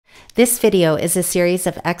This video is a series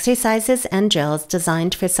of exercises and drills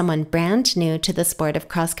designed for someone brand new to the sport of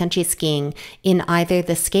cross-country skiing in either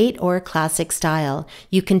the skate or classic style.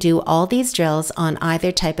 You can do all these drills on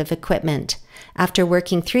either type of equipment. After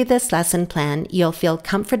working through this lesson plan, you'll feel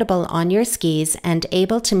comfortable on your skis and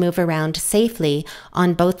able to move around safely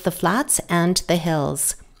on both the flats and the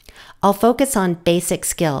hills. I'll focus on basic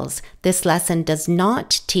skills. This lesson does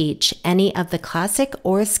not teach any of the classic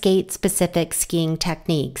or skate-specific skiing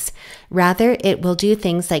techniques. Rather, it will do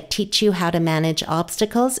things like teach you how to manage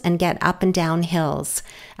obstacles and get up and down hills.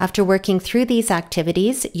 After working through these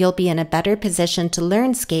activities, you'll be in a better position to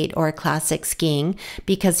learn skate or classic skiing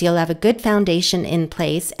because you'll have a good foundation in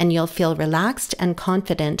place and you'll feel relaxed and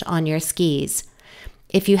confident on your skis.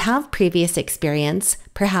 If you have previous experience,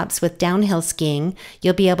 perhaps with downhill skiing,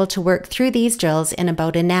 you'll be able to work through these drills in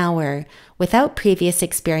about an hour. Without previous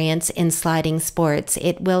experience in sliding sports,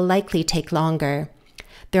 it will likely take longer.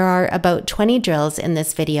 There are about 20 drills in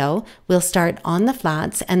this video. We'll start on the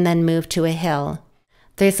flats and then move to a hill.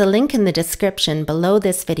 There's a link in the description below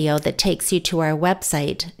this video that takes you to our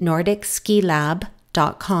website,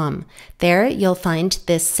 NordicSkiLab.com. There you'll find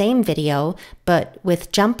this same video, but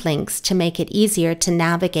with jump links to make it easier to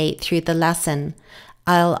navigate through the lesson.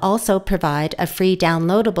 I'll also provide a free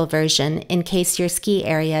downloadable version in case your ski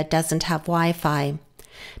area doesn't have Wi-Fi.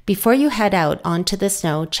 Before you head out onto the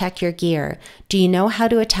snow, check your gear. Do you know how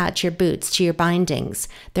to attach your boots to your bindings?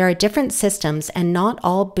 There are different systems and not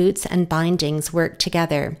all boots and bindings work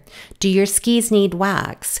together. Do your skis need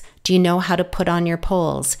wax? Do you know how to put on your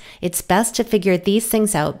poles? It's best to figure these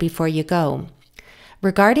things out before you go.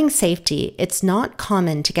 Regarding safety, it's not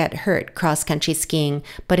common to get hurt cross-country skiing,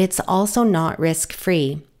 but it's also not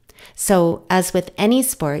risk-free. So, as with any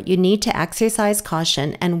sport, you need to exercise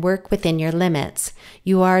caution and work within your limits.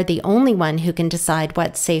 You are the only one who can decide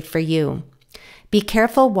what's safe for you. Be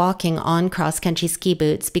careful walking on cross-country ski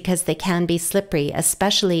boots because they can be slippery,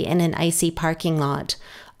 especially in an icy parking lot.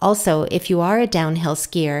 Also, if you are a downhill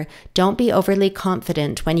skier, don't be overly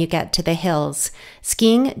confident when you get to the hills.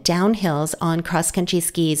 Skiing down hills on cross-country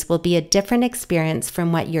skis will be a different experience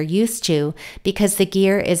from what you're used to because the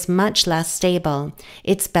gear is much less stable.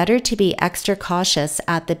 It's better to be extra cautious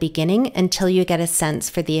at the beginning until you get a sense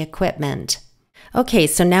for the equipment. Okay,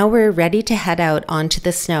 so now we're ready to head out onto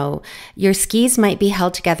the snow. Your skis might be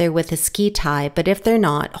held together with a ski tie, but if they're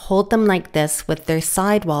not, hold them like this with their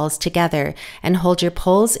sidewalls together and hold your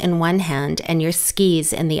poles in one hand and your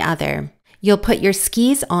skis in the other. You'll put your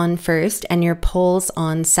skis on first and your poles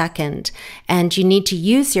on second, and you need to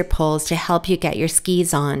use your poles to help you get your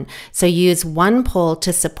skis on. So use one pole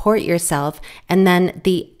to support yourself, and then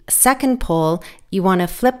the second pole, you want to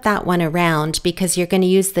flip that one around because you're going to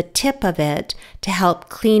use the tip of it to help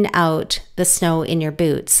clean out the snow in your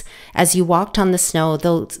boots. As you walked on the snow,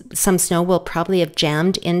 some snow will probably have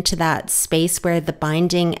jammed into that space where the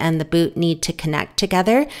binding and the boot need to connect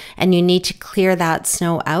together, and you need to clear that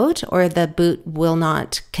snow out or the boot will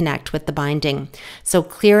not connect with the binding. So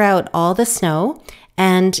clear out all the snow.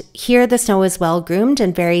 And here the snow is well groomed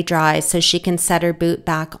and very dry, so she can set her boot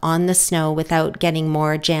back on the snow without getting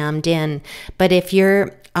more jammed in. But if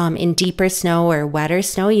you're in deeper snow or wetter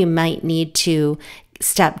snow, you might need to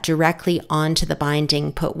step directly onto the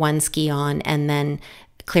binding, put one ski on, and then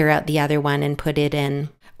clear out the other one and put it in.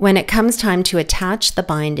 When it comes time to attach the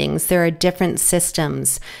bindings, there are different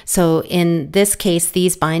systems. So in this case,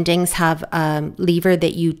 these bindings have a lever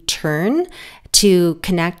that you turn to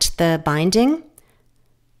connect the binding.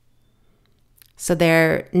 So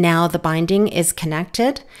there, now the binding is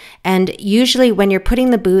connected. And usually when you're putting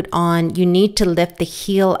the boot on, you need to lift the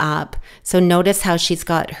heel up. So notice how she's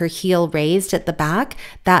got her heel raised at the back.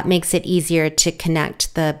 That makes it easier to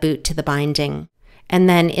connect the boot to the binding. And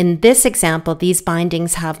then in this example, these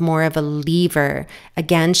bindings have more of a lever.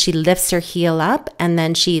 Again, she lifts her heel up and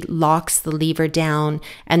then she locks the lever down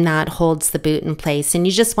and that holds the boot in place. And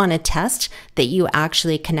you just want to test that you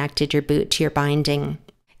actually connected your boot to your binding.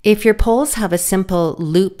 If your poles have a simple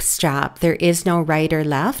loop strap, there is no right or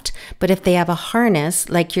left, but if they have a harness,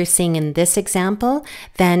 like you're seeing in this example,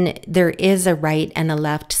 then there is a right and a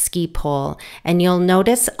left ski pole. And you'll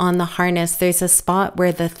notice on the harness, there's a spot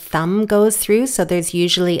where the thumb goes through, so there's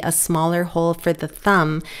usually a smaller hole for the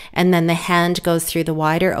thumb, and then the hand goes through the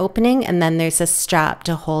wider opening, and then there's a strap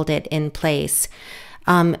to hold it in place.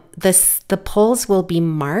 The poles will be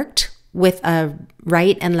marked with a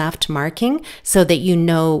right and left marking so that you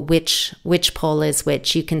know which pole is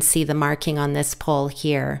which. You can see the marking on this pole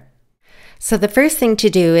here. So the first thing to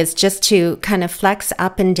do is just to kind of flex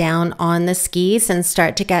up and down on the skis and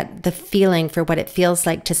start to get the feeling for what it feels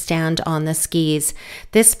like to stand on the skis.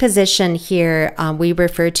 This position here we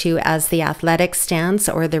refer to as the athletic stance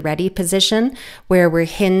or the ready position, where we're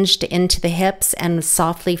hinged into the hips and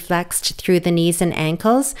softly flexed through the knees and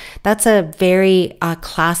ankles. That's a very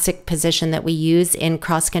classic position that we use in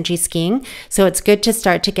cross-country skiing. So it's good to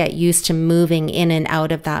start to get used to moving in and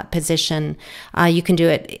out of that position. You can do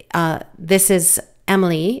it this is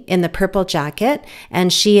Emily in the purple jacket,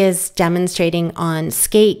 and she is demonstrating on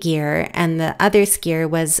skate gear, and the other skier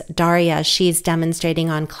was Daria. She's demonstrating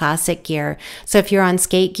on classic gear. So if you're on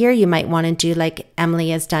skate gear, you might want to do like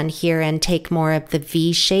Emily has done here and take more of the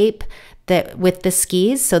V shape that with the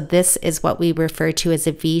skis. So this is what we refer to as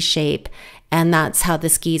a V shape, and that's how the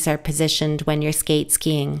skis are positioned when you're skate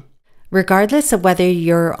skiing. Regardless of whether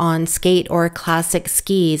you're on skate or classic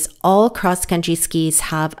skis, all cross-country skis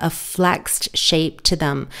have a flexed shape to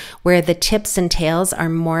them, where the tips and tails are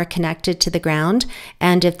more connected to the ground.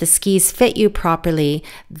 And if the skis fit you properly,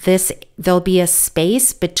 there'll be a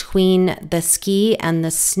space between the ski and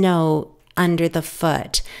the snow under the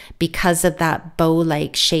foot because of that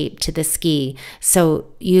bow-like shape to the ski. So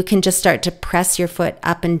you can just start to press your foot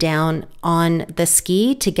up and down on the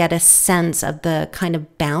ski to get a sense of the kind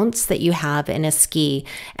of bounce that you have in a ski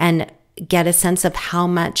and get a sense of how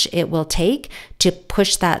much it will take to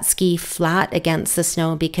push that ski flat against the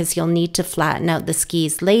snow, because you'll need to flatten out the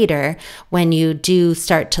skis later when you do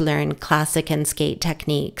start to learn classic and skate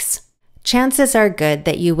techniques. Chances are good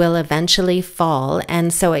that you will eventually fall,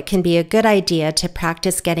 and so it can be a good idea to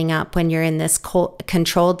practice getting up when you're in this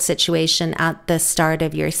controlled situation at the start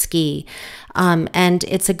of your ski. And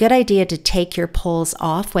it's a good idea to take your poles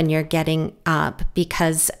off when you're getting up,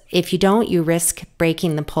 because if you don't, you risk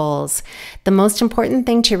breaking the poles. The most important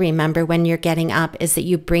thing to remember when you're getting up is that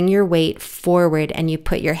you bring your weight forward and you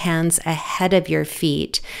put your hands ahead of your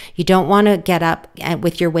feet. You don't want to get up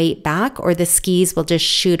with your weight back, or the skis will just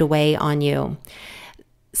shoot away on you.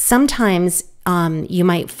 Sometimes you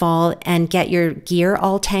might fall and get your gear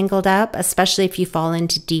all tangled up, especially if you fall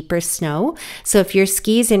into deeper snow. So if your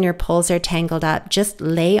skis and your poles are tangled up, just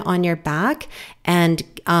lay on your back and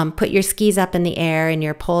put your skis up in the air and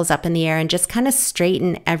your poles up in the air and just kind of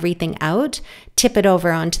straighten everything out, tip it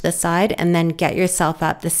over onto the side, and then get yourself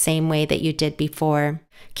up the same way that you did before.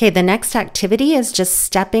 Okay, the next activity is just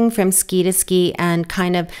stepping from ski to ski and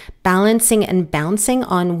kind of balancing and bouncing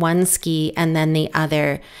on one ski and then the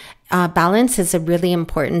other. Balance is a really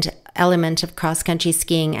important element of cross-country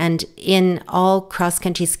skiing, and in all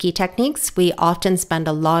cross-country ski techniques, we often spend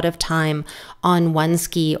a lot of time on one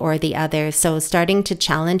ski or the other. So starting to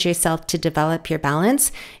challenge yourself to develop your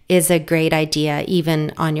balance is a great idea,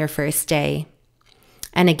 even on your first day.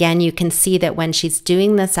 And again, you can see that when she's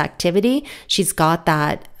doing this activity, she's got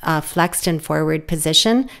that flexed and forward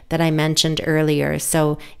position that I mentioned earlier.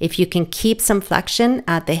 So if you can keep some flexion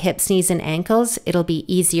at the hips, knees, and ankles, it'll be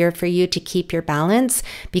easier for you to keep your balance,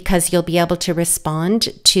 because you'll be able to respond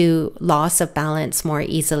to loss of balance more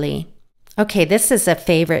easily. Okay, this is a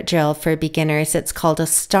favorite drill for beginners. It's called a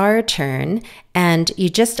star turn, and you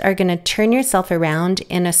just are going to turn yourself around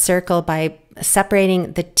in a circle by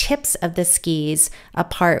separating the tips of the skis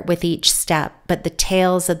apart with each step, but the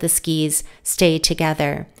tails of the skis stay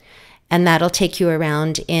together. And that'll take you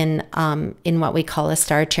around in what we call a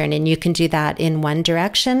star turn. And you can do that in one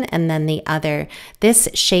direction and then the other. This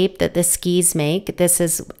shape that the skis make, this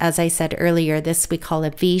is, as I said earlier, this we call a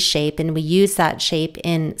V shape, and we use that shape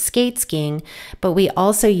in skate skiing, but we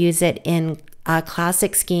also use it in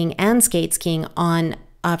classic skiing and skate skiing on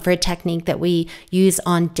for a technique that we use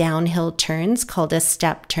on downhill turns called a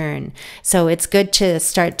step turn. So it's good to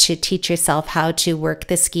start to teach yourself how to work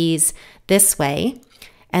the skis this way.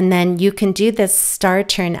 And then you can do this star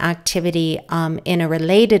turn activity in a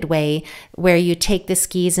related way, where you take the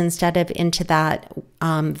skis, instead of into that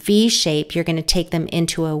V shape, you're going to take them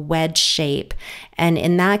into a wedge shape. And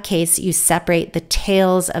in that case, you separate the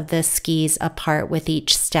tails of the skis apart with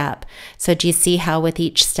each step. So do you see how with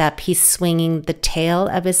each step he's swinging the tail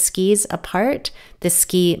of his skis apart? The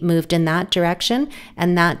ski moved in that direction,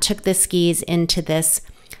 and that took the skis into this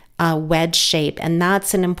wedge shape, and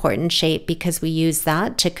that's an important shape because we use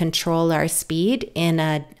that to control our speed in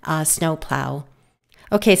a snow plow.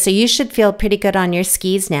 Okay, so you should feel pretty good on your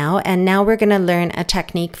skis now, and now we're going to learn a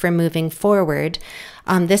technique for moving forward.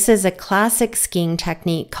 This is a classic skiing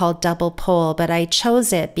technique called double pole, but I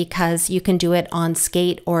chose it because you can do it on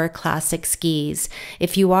skate or classic skis.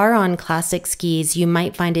 If you are on classic skis, you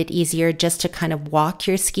might find it easier just to kind of walk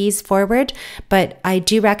your skis forward, but I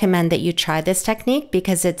do recommend that you try this technique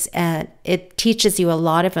because it teaches you a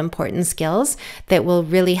lot of important skills that will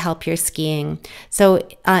really help your skiing. So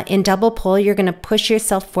in double pole, you're going to push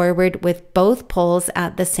yourself forward with both poles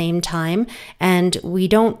at the same time, and we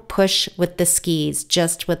don't push with the skis,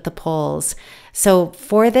 just with the poles. So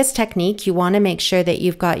for this technique, you want to make sure that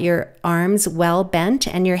you've got your arms well bent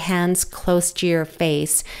and your hands close to your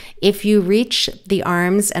face. If you reach the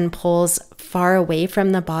arms and poles far away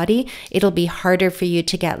from the body, it'll be harder for you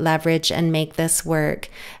to get leverage and make this work.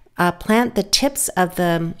 Plant the tips of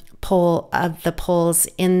the poles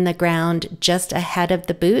in the ground just ahead of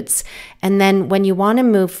the boots. And then when you want to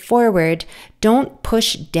move forward, don't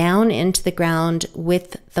push down into the ground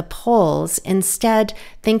with the poles. Instead,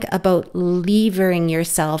 think about levering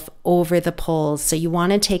yourself over the poles. So you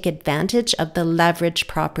want to take advantage of the leverage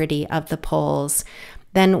property of the poles.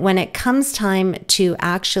 Then when it comes time to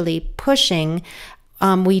actually pushing,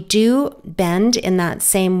 we do bend in that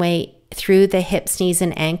same way through the hips, knees,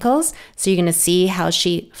 and ankles. So you're going to see how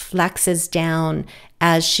she flexes down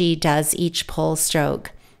as she does each pull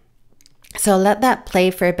stroke. So let that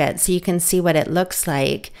play for a bit so you can see what it looks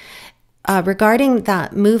like. Regarding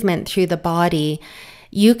that movement through the body,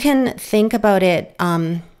 you can think about it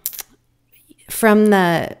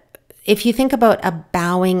if you think about a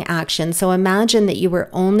bowing action. So imagine that you were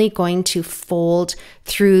only going to fold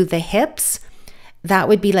through the hips. That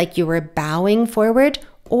would be like you were bowing forward.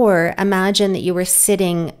 Or imagine that you were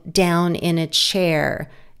sitting down in a chair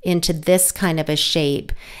into this kind of a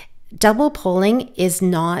shape. Double pulling is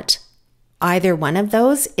not either one of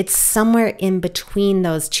those. It's somewhere in between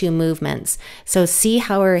those two movements. So see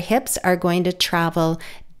how her hips are going to travel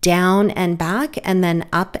down and back and then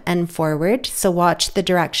up and forward. So watch the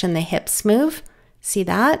direction the hips move. See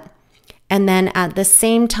that? And then at the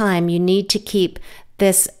same time, you need to keep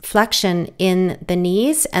this flexion in the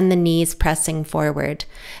knees and the knees pressing forward.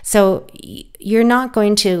 So you're not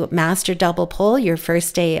going to master double pull your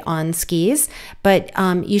first day on skis, but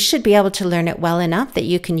you should be able to learn it well enough that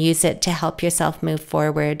you can use it to help yourself move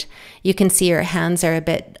forward. You can see your hands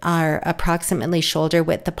are approximately shoulder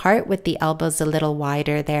width apart with the elbows a little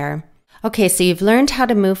wider there. Okay, so you've learned how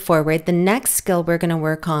to move forward. The next skill we're going to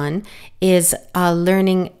work on is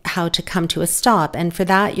learning how to come to a stop. And for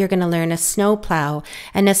that, you're going to learn a snow plow.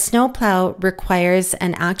 And a snow plow requires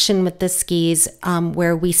an action with the skis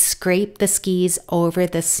where we scrape the skis over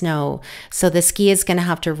the snow. So the ski is going to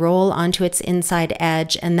have to roll onto its inside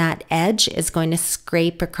edge, and that edge is going to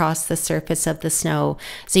scrape across the surface of the snow.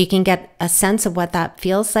 So you can get a sense of what that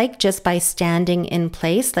feels like just by standing in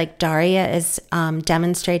place, like Daria is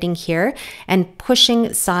demonstrating here, and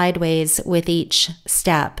pushing sideways with each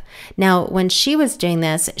step. Now, when she was doing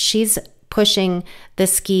this, she's pushing the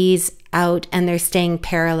skis out and they're staying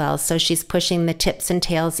parallel. So she's pushing the tips and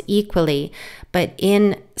tails equally. But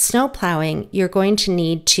in snow plowing, you're going to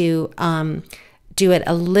need to do it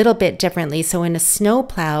a little bit differently. So in a snow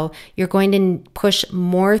plow, you're going to push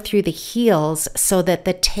more through the heels so that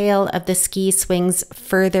the tail of the ski swings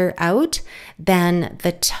further out than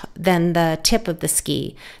the tip of the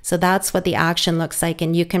ski. So that's what the action looks like,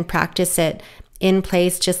 and you can practice it in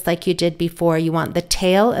place just like you did before. You want the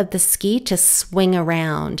tail of the ski to swing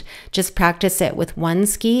around. Just practice it with one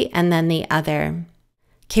ski and then the other.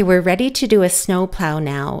 Okay, we're ready to do a snow plow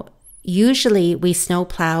now. Usually we snow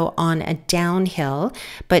plow on a downhill,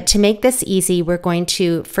 but to make this easy, we're going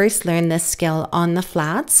to first learn this skill on the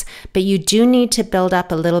flats, but you do need to build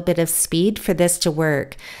up a little bit of speed for this to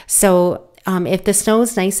work. So if the snow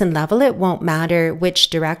is nice and level, it won't matter which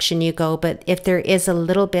direction you go, but if there is a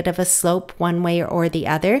little bit of a slope one way or the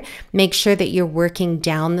other, make sure that you're working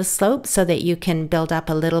down the slope so that you can build up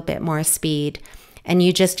a little bit more speed. And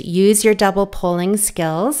you just use your double pulling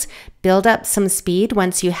skills, build up some speed.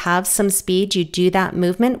 Once you have some speed, you do that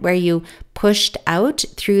movement where you pushed out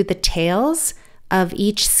through the tails of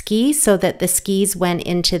each ski so that the skis went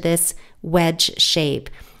into this wedge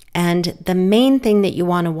shape. And the main thing that you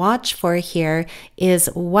want to watch for here is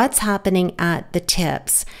what's happening at the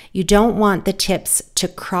tips. You don't want the tips to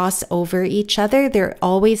cross over each other. There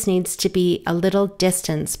always needs to be a little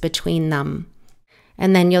distance between them.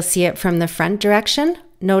 And then you'll see it from the front direction.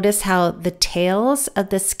 Notice how the tails of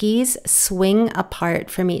the skis swing apart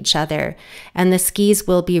from each other, and the skis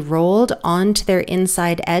will be rolled onto their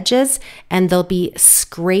inside edges and they'll be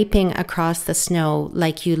scraping across the snow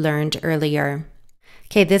like you learned earlier.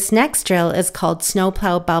 Okay, this next drill is called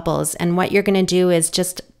snowplow bubbles, and what you're going to do is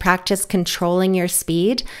just practice controlling your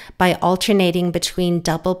speed by alternating between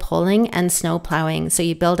double pulling and snowplowing. So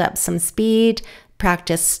you build up some speed,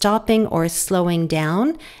 practice stopping or slowing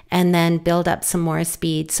down, and then build up some more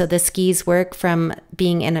speed. So the skis work from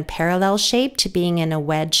being in a parallel shape to being in a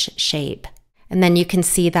wedge shape. And then you can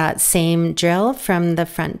see that same drill from the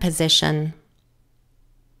front position.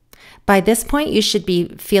 By this point, you should be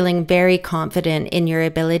feeling very confident in your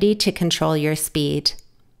ability to control your speed.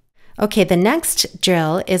 Okay, the next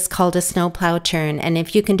drill is called a snowplow turn. And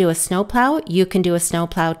if you can do a snowplow, you can do a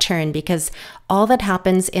snowplow turn, because all that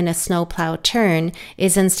happens in a snowplow turn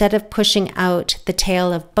is instead of pushing out the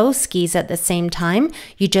tail of both skis at the same time,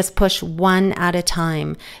 you just push one at a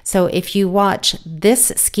time. So if you watch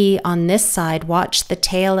this ski on this side, watch the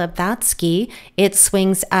tail of that ski, it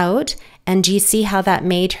swings out. And do you see how that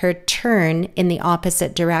made her turn in the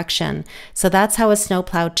opposite direction? So that's how a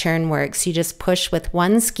snowplow turn works. You just push with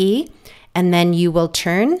one ski and then you will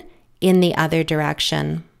turn in the other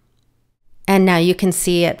direction. And now you can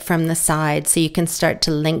see it from the side, so you can start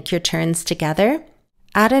to link your turns together.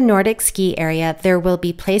 At a Nordic ski area, there will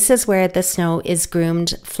be places where the snow is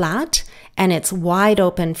groomed flat and it's wide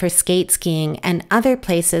open for skate skiing, and other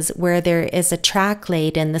places where there is a track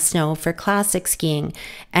laid in the snow for classic skiing.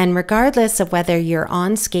 And regardless of whether you're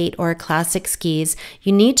on skate or classic skis,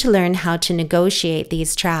 you need to learn how to negotiate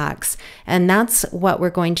these tracks. And that's what we're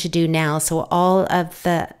going to do now. So all of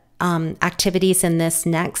the activities in this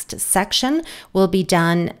next section will be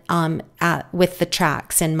done with the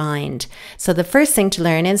tracks in mind. So the first thing to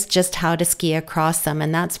learn is just how to ski across them,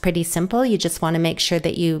 and that's pretty simple. You just want to make sure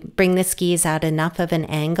that you bring the skis at enough of an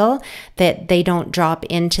angle that they don't drop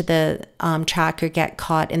into the track or get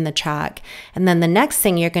caught in the track. And then the next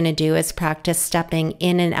thing you're going to do is practice stepping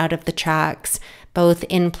in and out of the tracks, both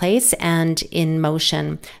in place and in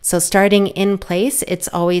motion. So starting in place, it's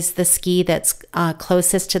always the ski that's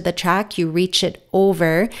closest to the track. You reach it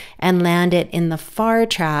over and land it in the far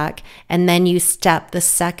track, and then you step the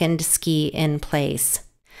second ski in place.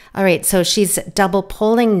 All right, so she's double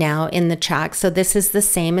pulling now in the track. So this is the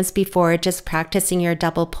same as before, just practicing your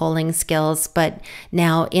double pulling skills, but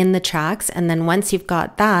now in the tracks. And then once you've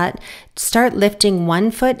got that, start lifting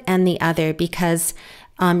one foot and the other, because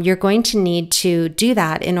you're going to need to do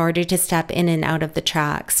that in order to step in and out of the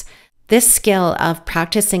tracks. This skill of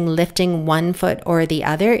practicing lifting one foot or the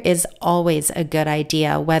other is always a good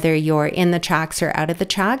idea, whether you're in the tracks or out of the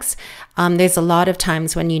tracks. There's a lot of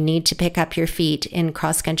times when you need to pick up your feet in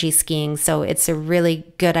cross-country skiing, so it's a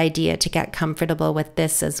really good idea to get comfortable with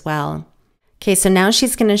this as well. Okay, so now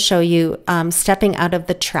she's going to show you stepping out of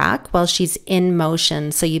the track while she's in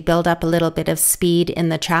motion. So you build up a little bit of speed in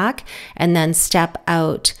the track and then step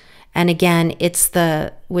out. And again, it's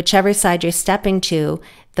the whichever side you're stepping to.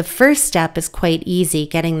 The first step is quite easy,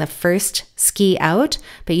 getting the first ski out,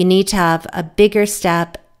 but you need to have a bigger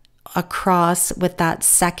step across with that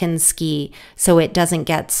second ski so it doesn't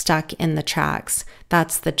get stuck in the tracks.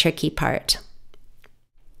 That's the tricky part.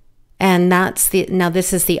 And now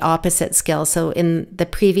this is the opposite skill. So in the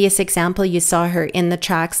previous example, you saw her in the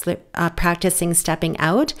tracks practicing stepping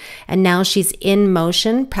out, and now she's in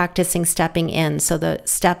motion practicing stepping in. So the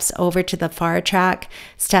steps over to the far track,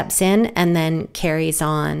 steps in, and then carries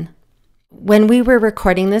on. When we were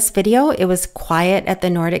recording this video, it was quiet at the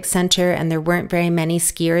Nordic Center and there weren't very many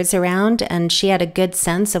skiers around, and she had a good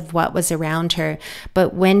sense of what was around her.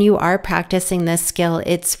 But when you are practicing this skill,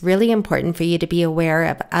 it's really important for you to be aware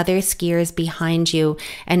of other skiers behind you.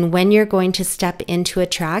 And when you're going to step into a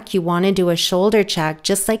track, you want to do a shoulder check,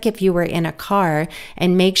 just like if you were in a car,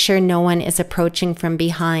 and make sure no one is approaching from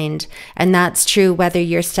behind. And that's true whether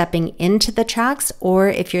you're stepping into the tracks or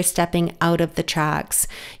if you're stepping out of the tracks.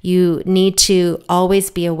 You need to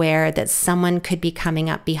always be aware that someone could be coming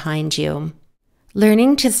up behind you.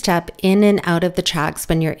 Learning to step in and out of the tracks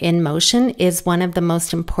when you're in motion is one of the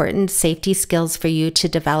most important safety skills for you to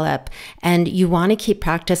develop, and you want to keep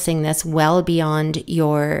practicing this well beyond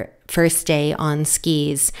your first day on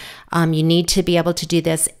skis. You need to be able to do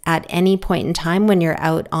this at any point in time when you're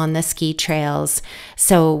out on the ski trails.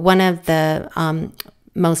 So one of the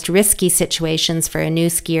most risky situations for a new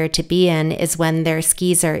skier to be in is when their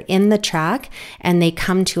skis are in the track and they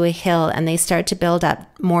come to a hill and they start to build up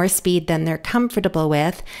more speed than they're comfortable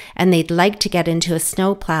with, and they'd like to get into a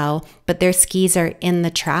snowplow, but their skis are in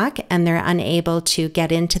the track and they're unable to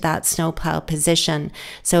get into that snowplow position.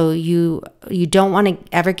 So you don't want to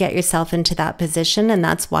ever get yourself into that position, and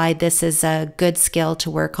that's why this is a good skill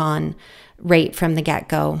to work on right from the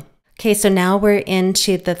get-go. Okay, so now we're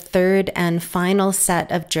into the third and final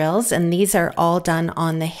set of drills, and these are all done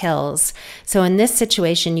on the hills. So in this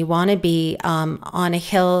situation, you want to be on a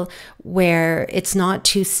hill where it's not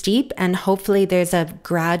too steep, and hopefully there's a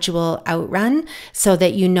gradual outrun so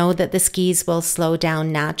that you know that the skis will slow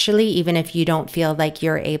down naturally, even if you don't feel like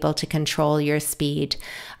you're able to control your speed.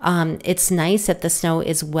 It's nice if the snow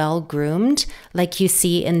is well groomed, like you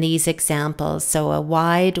see in these examples. So a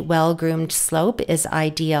wide, well-groomed slope is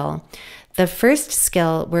ideal. The first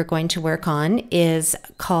skill we're going to work on is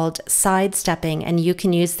called sidestepping, and you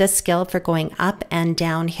can use this skill for going up and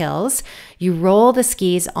down hills. You roll the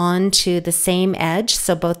skis onto the same edge,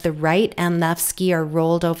 so both the right and left ski are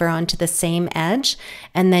rolled over onto the same edge,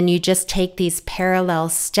 and then you just take these parallel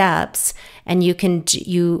steps and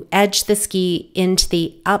you edge the ski into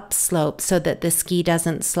the upslope so that the ski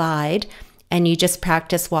doesn't slide, and you just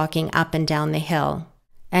practice walking up and down the hill.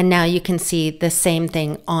 And now you can see the same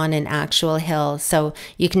thing on an actual hill. So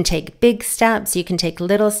you can take big steps, you can take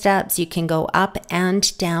little steps, you can go up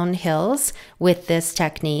and down hills with this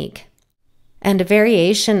technique. And a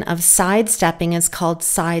variation of sidestepping is called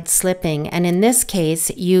side slipping. And in this case,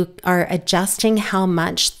 you are adjusting how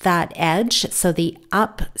much that edge, so the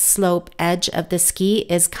upslope edge of the ski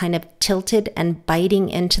is kind of tilted and biting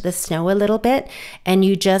into the snow a little bit. And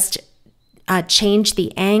you just change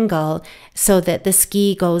the angle so that the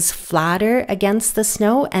ski goes flatter against the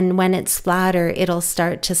snow, and when it's flatter, it'll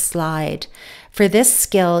start to slide. For this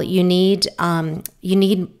skill, you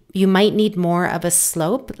might need more of a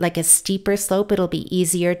slope, like a steeper slope. It'll be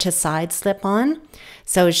easier to side slip on.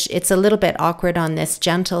 So it's a little bit awkward on this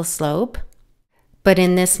gentle slope. But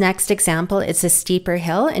in this next example, it's a steeper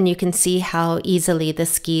hill, and you can see how easily the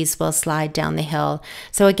skis will slide down the hill.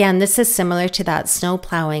 So again, this is similar to that snow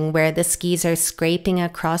plowing where the skis are scraping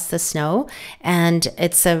across the snow, and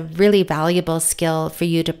it's a really valuable skill for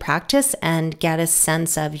you to practice and get a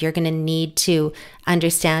sense of. You're going to need to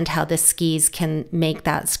understand how the skis can make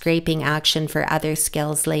that scraping action for other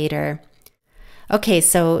skills later. Okay,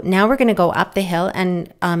 so now we're going to go up the hill,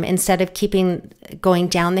 and instead of going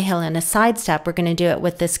down the hill in a side step, we're going to do it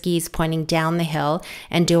with the skis pointing down the hill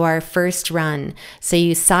and do our first run. So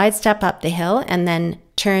you side step up the hill and then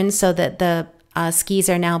turn so that the skis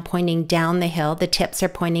are now pointing down the hill. The tips are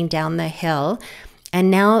pointing down the hill.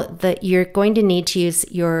 And now you're going to need to use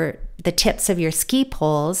the tips of your ski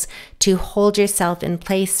poles to hold yourself in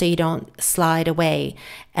place so you don't slide away.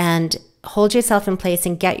 And hold yourself in place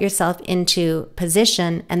and get yourself into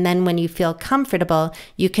position. And then when you feel comfortable,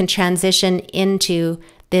 you can transition into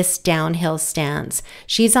this downhill stance.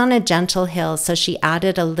 She's on a gentle hill, so she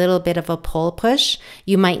added a little bit of a pole push.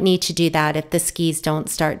 You might need to do that if the skis don't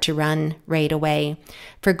start to run right away.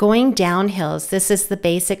 For going down hills, this is the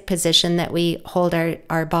basic position that we hold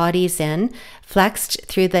our bodies in, flexed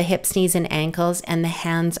through the hips, knees, and ankles, and the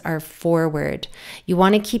hands are forward. You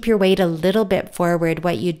want to keep your weight a little bit forward.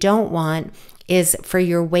 What you don't want is for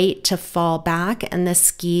your weight to fall back and the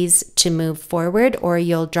skis to move forward, or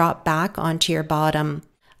you'll drop back onto your bottom.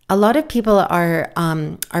 A lot of people are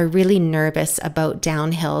really nervous about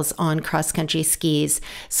downhills on cross-country skis.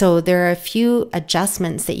 So there are a few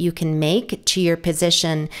adjustments that you can make to your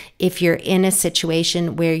position if you're in a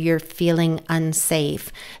situation where you're feeling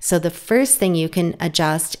unsafe. So the first thing you can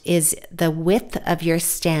adjust is the width of your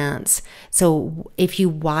stance. So if you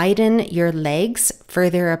widen your legs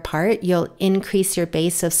further apart, you'll increase your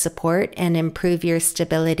base of support and improve your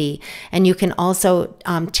stability. And you can also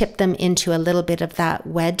tip them into a little bit of that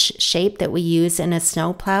wedge shape that we use in a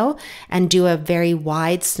snowplow and do a very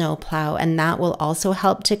wide snowplow, and that will also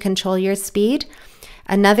help to control your speed.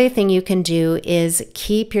 Another thing you can do is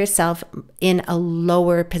keep yourself in a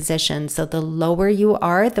lower position. So the lower you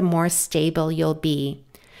are, the more stable you'll be.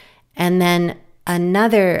 And then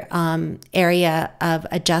another area of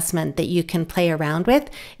adjustment that you can play around with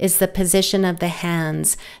is the position of the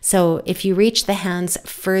hands. So if you reach the hands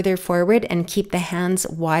further forward and keep the hands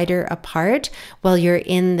wider apart while you're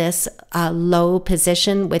in this low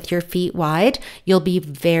position with your feet wide, you'll be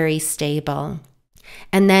very stable.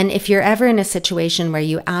 And then if you're ever in a situation where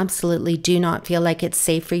you absolutely do not feel like it's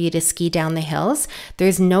safe for you to ski down the hills,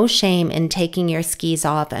 there's no shame in taking your skis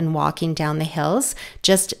off and walking down the hills.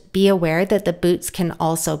 Just be aware that the boots can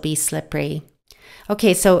also be slippery.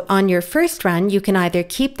 Okay, so on your first run, you can either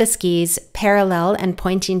keep the skis parallel and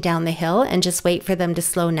pointing down the hill and just wait for them to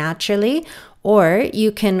slow naturally, or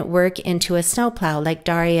you can work into a snowplow like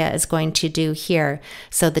Daria is going to do here.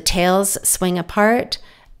 So the tails swing apart.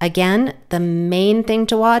 Again, the main thing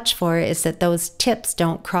to watch for is that those tips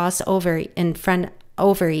don't cross over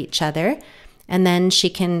over each other, and then she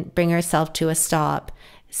can bring herself to a stop.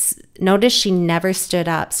 Notice she never stood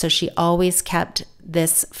up, so she always kept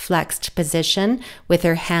this flexed position with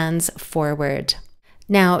her hands forward.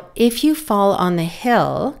 Now, if you fall on the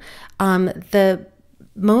hill, the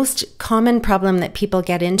most common problem that people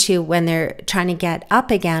get into when they're trying to get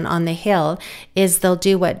up again on the hill is they'll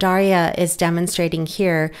do what Daria is demonstrating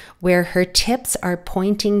here, where her tips are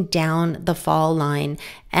pointing down the fall line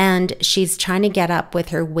and she's trying to get up with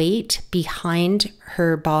her weight behind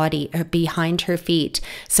her body, or behind her feet.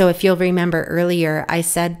 So if you'll remember earlier, I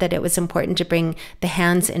said that it was important to bring the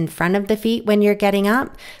hands in front of the feet when you're getting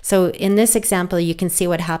up. So in this example, you can see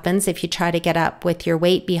what happens if you try to get up with your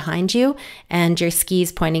weight behind you and your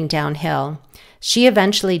skis pointing downhill. She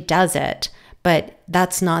eventually does it, but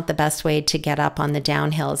that's not the best way to get up on the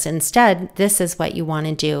downhills. Instead, this is what you want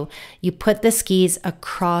to do. You put the skis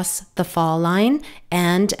across the fall line,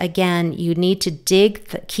 and again, you need to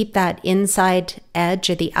keep that inside edge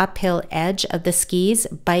or the uphill edge of the skis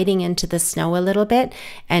biting into the snow a little bit,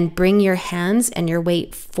 and bring your hands and your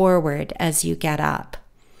weight forward as you get up.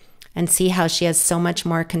 And see how she has so much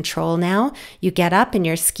more control now? You get up and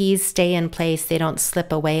your skis stay in place. They don't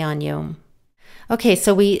slip away on you. Okay,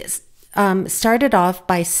 so we started off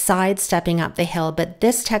by sidestepping up the hill, but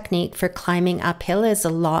this technique for climbing uphill is a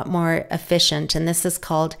lot more efficient, and this is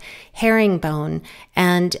called herringbone.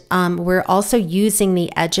 And we're also using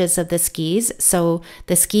the edges of the skis. So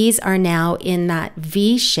the skis are now in that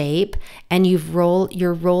V shape, and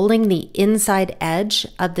you're rolling the inside edge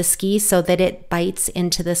of the ski so that it bites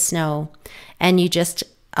into the snow. And you just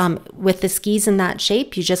with the skis in that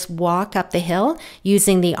shape, you just walk up the hill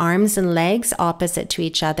using the arms and legs opposite to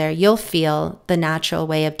each other. You'll feel the natural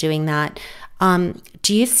way of doing that.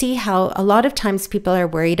 Do you see how a lot of times people are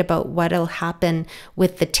worried about what'll happen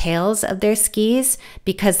with the tails of their skis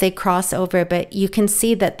because they cross over, but you can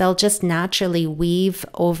see that they'll just naturally weave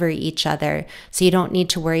over each other. So you don't need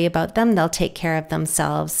to worry about them. They'll take care of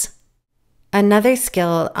themselves. Another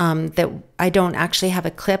skill that I don't actually have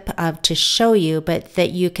a clip of to show you, but that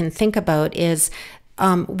you can think about is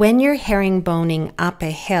when you're herringboning up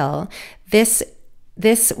a hill, this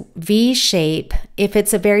V shape, if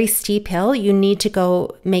it's a very steep hill, you need to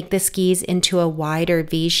go make the skis into a wider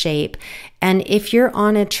V shape. And if you're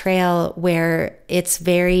on a trail where it's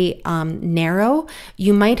very narrow,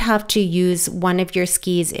 you might have to use one of your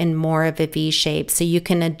skis in more of a V shape. So you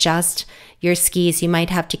can adjust your skis. You might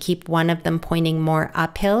have to keep one of them pointing more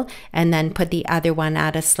uphill and then put the other one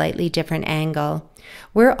at a slightly different angle.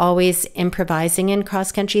 We're always improvising in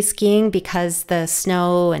cross-country skiing because the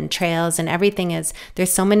snow and trails and everything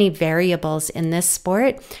there's so many variables in this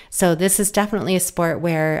sport. So this is definitely a sport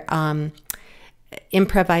where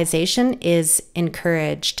improvisation is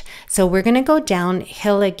encouraged. So we're going to go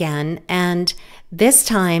downhill again, and this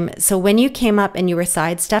time, so when you came up and you were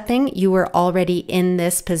sidestepping, you were already in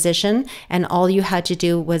this position, and all you had to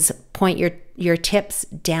do was point your tips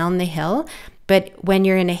down the hill. But when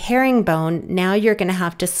you're in a herringbone, now you're going to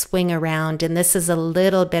have to swing around, and this is a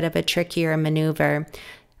little bit of a trickier maneuver.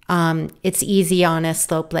 It's easy on a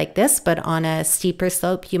slope like this, but on a steeper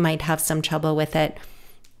slope, you might have some trouble with it.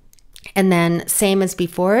 And then same as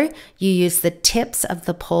before, you use the tips of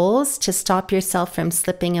the poles to stop yourself from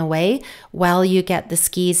slipping away while you get the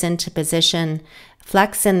skis into position.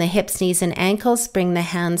 Flex in the hips, knees, and ankles, bring the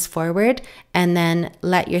hands forward, and then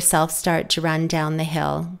let yourself start to run down the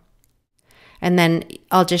hill. And then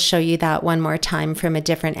I'll just show you that one more time from a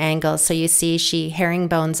different angle. So you see she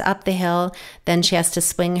herringbones up the hill, then she has to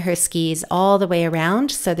swing her skis all the way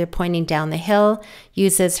around. So they're pointing down the hill,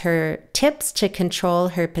 uses her tips to control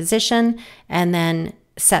her position, and then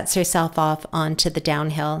sets herself off onto the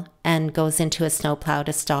downhill and goes into a snowplow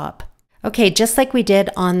to stop. Okay, just like we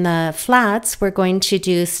did on the flats, we're going to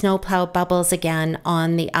do snowplow bubbles again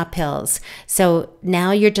on the uphills. So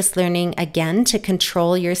now you're just learning again to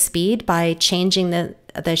control your speed by changing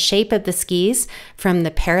the shape of the skis from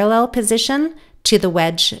the parallel position to the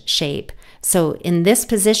wedge shape. So in this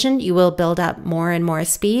position, you will build up more and more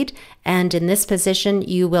speed, and in this position,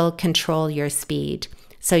 you will control your speed.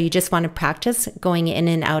 So you just want to practice going in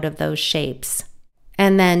and out of those shapes.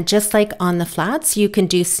 And then just like on the flats, you can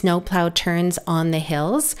do snowplow turns on the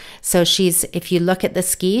hills. So if you look at the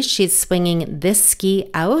ski, she's swinging this ski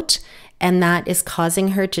out, and that is causing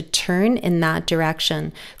her to turn in that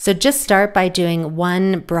direction. So just start by doing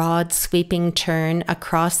one broad sweeping turn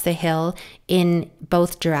across the hill in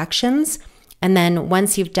both directions. And then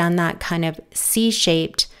once you've done that kind of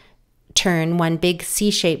C-shaped turn, one big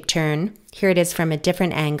C-shaped turn, here it is from a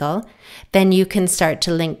different angle, then you can start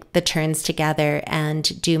to link the turns together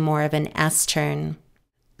and do more of an S turn.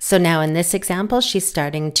 So now in this example, she's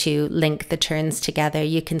starting to link the turns together.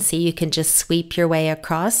 You can see you can just sweep your way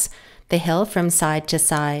across the hill from side to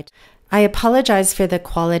side. I apologize for the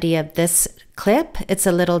quality of this clip. It's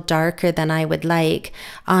a little darker than I would like.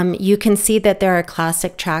 You can see that there are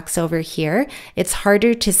classic tracks over here. It's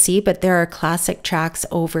harder to see, but there are classic tracks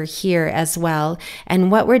over here as well.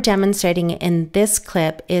 And what we're demonstrating in this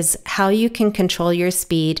clip is how you can control your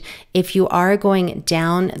speed if you are going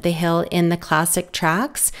down the hill in the classic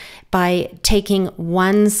tracks by taking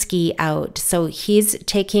one ski out. So he's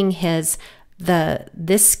taking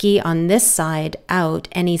this ski on this side out,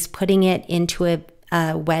 and he's putting it into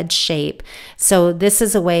a wedge shape. So this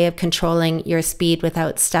is a way of controlling your speed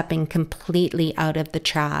without stepping completely out of the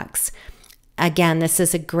tracks. Again, this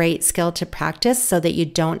is a great skill to practice so that you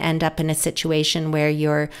don't end up in a situation where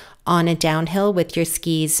you're on a downhill with your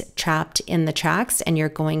skis trapped in the tracks and you're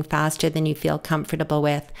going faster than you feel comfortable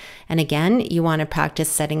with. And again, you want to practice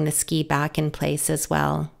setting the ski back in place as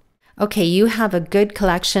well. Okay, you have a good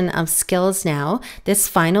collection of skills now. This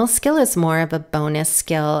final skill is more of a bonus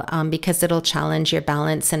skill because it'll challenge your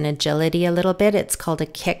balance and agility a little bit. It's called a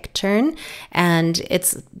kick turn, and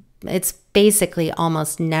it's basically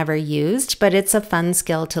almost never used, but it's a fun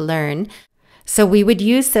skill to learn. So we would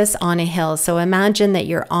use this on a hill. So imagine that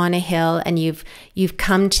you're on a hill and you've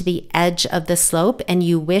come to the edge of the slope and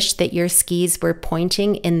you wish that your skis were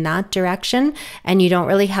pointing in that direction and you don't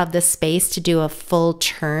really have the space to do a full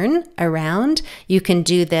turn around. You can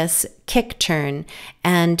do this kick turn.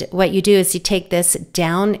 And what you do is you take this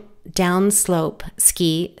down slope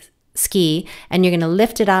ski and you're going to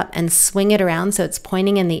lift it up and swing it around so it's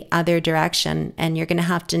pointing in the other direction, and you're going to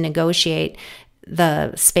have to negotiate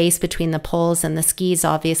the space between the poles and the skis,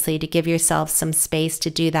 obviously, to give yourself some space to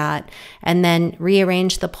do that. And then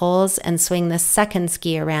rearrange the poles and swing the second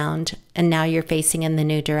ski around, and now you're facing in the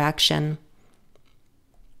new direction.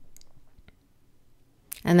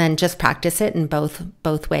 And then just practice it in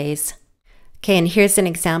both ways. Okay, and here's an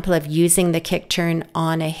example of using the kick turn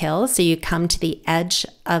on a hill. So you come to the edge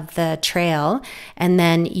of the trail and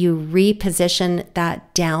then you reposition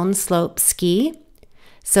that downslope ski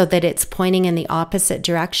so that it's pointing in the opposite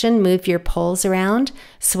direction. Move your poles around,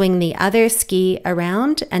 swing the other ski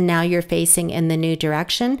around, and now you're facing in the new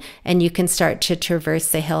direction, and you can start to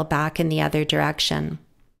traverse the hill back in the other direction.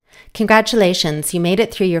 Congratulations, you made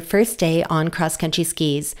it through your first day on cross-country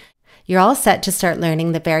skis. You're all set to start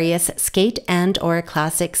learning the various skate and/or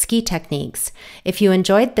classic ski techniques. If you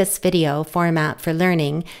enjoyed this video format for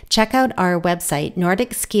learning, check out our website,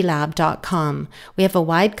 NordicSkiLab.com. We have a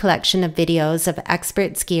wide collection of videos of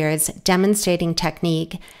expert skiers demonstrating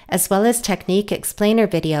technique, as well as technique explainer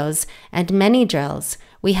videos and many drills.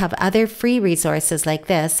 We have other free resources like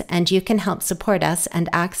this, and you can help support us and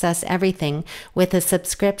access everything with a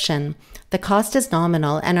subscription. The cost is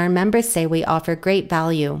nominal, and our members say we offer great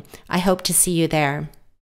value. I hope to see you there.